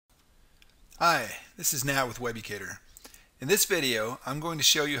Hi, this is Nat with Webucator. In this video, I'm going to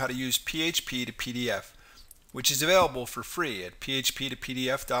show you how to use PHP to PDF, which is available for free at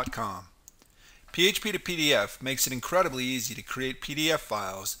php2pdf.com. PHP to PDF makes it incredibly easy to create PDF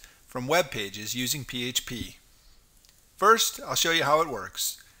files from web pages using PHP. First, I'll show you how it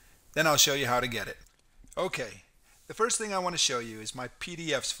works. Then I'll show you how to get it. Okay, the first thing I want to show you is my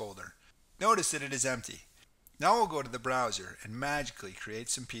PDFs folder. Notice that it is empty. Now we'll go to the browser and magically create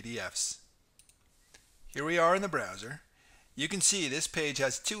some PDFs. Here we are in the browser. You can see this page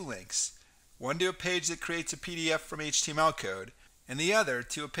has two links, one to a page that creates a PDF from HTML code, and the other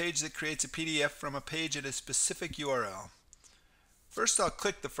to a page that creates a PDF from a page at a specific URL. First, I'll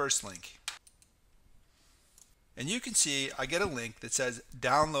click the first link. And you can see I get a link that says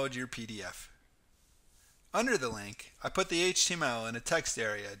download your PDF. Under the link, I put the HTML in a text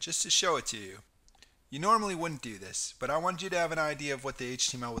area just to show it to you. You normally wouldn't do this, but I want you to have an idea of what the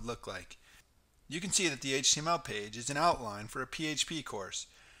HTML would look like. You can see that the HTML page is an outline for a PHP course.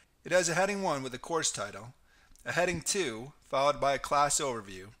 It has a heading 1 with a course title, a heading 2 followed by a class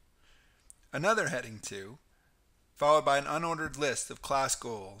overview, another heading 2 followed by an unordered list of class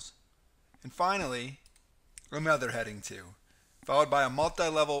goals, and finally another heading 2 followed by a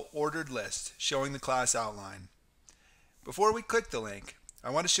multi-level ordered list showing the class outline. Before we click the link, I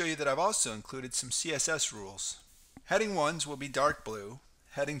want to show you that I've also included some CSS rules. Heading 1s will be dark blue,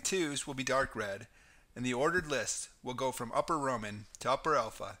 heading 2s will be dark red, and the ordered list will go from upper Roman to upper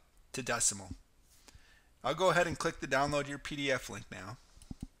alpha to decimal. I'll go ahead and click the download your PDF link now.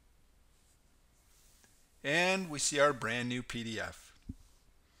 And we see our brand new PDF.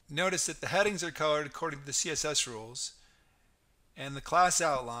 Notice that the headings are colored according to the CSS rules, and the class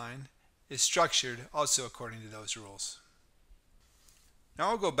outline is structured also according to those rules.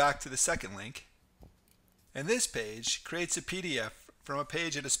 Now I'll go back to the second link, and this page creates a PDF from a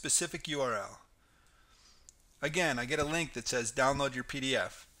page at a specific URL. Again, I get a link that says download your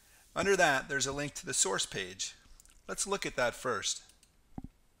PDF. Under that, there's a link to the source page. Let's look at that first.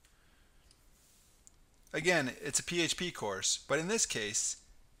 Again, it's a PHP course, but in this case,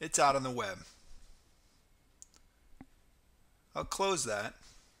 it's out on the web. I'll close that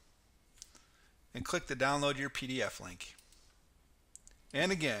and click the download your PDF link.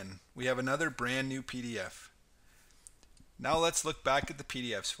 And again, we have another brand new PDF. Now let's look back at the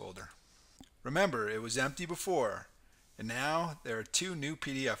PDFs folder. Remember, it was empty before, and now there are two new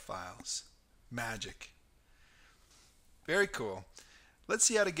PDF files. Magic. Very cool. Let's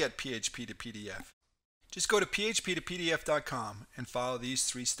see how to get PHP to PDF. Just go to php2pdf.com and follow these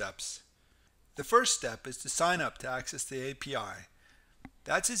 3 steps. The first step is to sign up to access the API.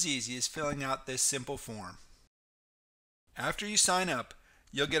 That's as easy as filling out this simple form. After you sign up,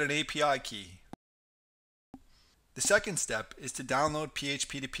 you'll get an API key. The second step is to download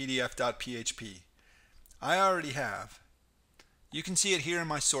php2pdf.php. I already have. You can see it here in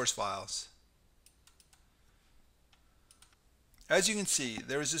my source files. As you can see,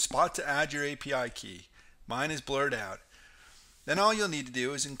 there is a spot to add your API key. Mine is blurred out. Then all you'll need to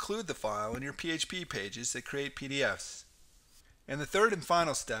do is include the file in your PHP pages that create PDFs. And the third and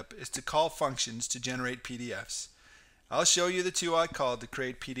final step is to call functions to generate PDFs. I'll show you the 2 I called to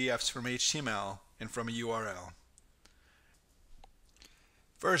create PDFs from HTML and from a URL.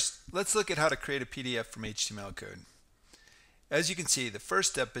 First, let's look at how to create a PDF from HTML code. As you can see, the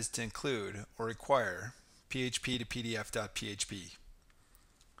first step is to include or require php2pdf.php.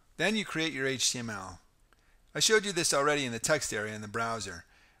 Then you create your HTML. I showed you this already in the text area in the browser.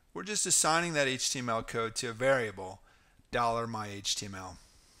 We're just assigning that HTML code to a variable $myHTML.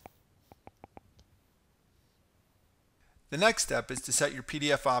 The next step is to set your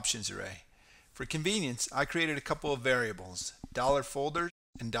PDF options array. For convenience, I created a couple of variables, $folder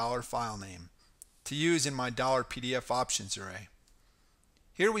and $filename, to use in my $PDF options array.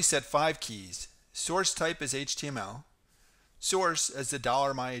 Here we set 5 keys. Source type is HTML, source as the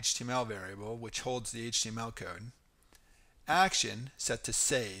 $myHTML variable which holds the HTML code, action set to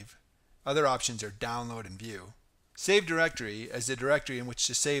save, other options are download and view, save directory as the directory in which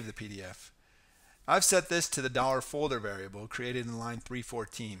to save the PDF. I've set this to the $folder variable created in line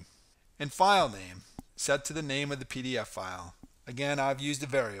 314, and file name set to the name of the PDF file. Again, I've used a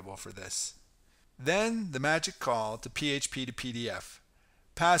variable for this. Then the magic call to PHP to PDF,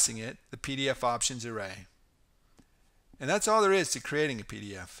 passing it the PDF options array. And that's all there is to creating a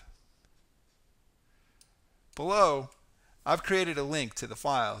PDF. Below, I've created a link to the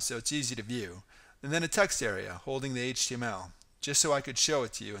file so it's easy to view, and then a text area holding the HTML, just so I could show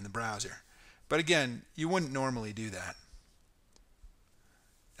it to you in the browser. But again, you wouldn't normally do that.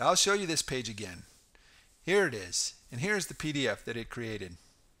 I'll show you this page again. Here it is, and here's the PDF that it created.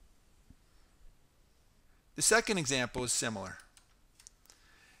 The second example is similar.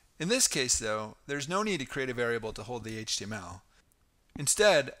 In this case though, there's no need to create a variable to hold the HTML.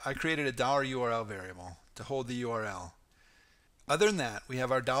 Instead, I created a $URL variable to hold the URL. Other than that, we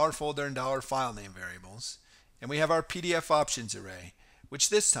have our $folder and $filename variables, and we have our PDF options array, which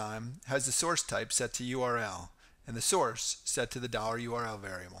this time has the source type set to URL and the source set to the $URL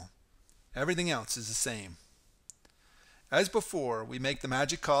variable. Everything else is the same. As before, we make the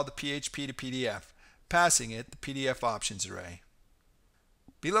magic call to PHP to PDF, passing it the PDF options array.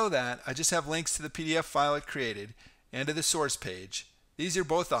 Below that, I just have links to the PDF file it created and to the source page. These are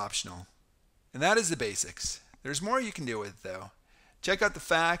both optional. And that is the basics. There's more you can do with it though. Check out the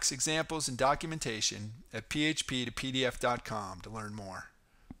facts, examples, and documentation at php2pdf.com to learn more.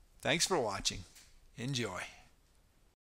 Thanks for watching. Enjoy.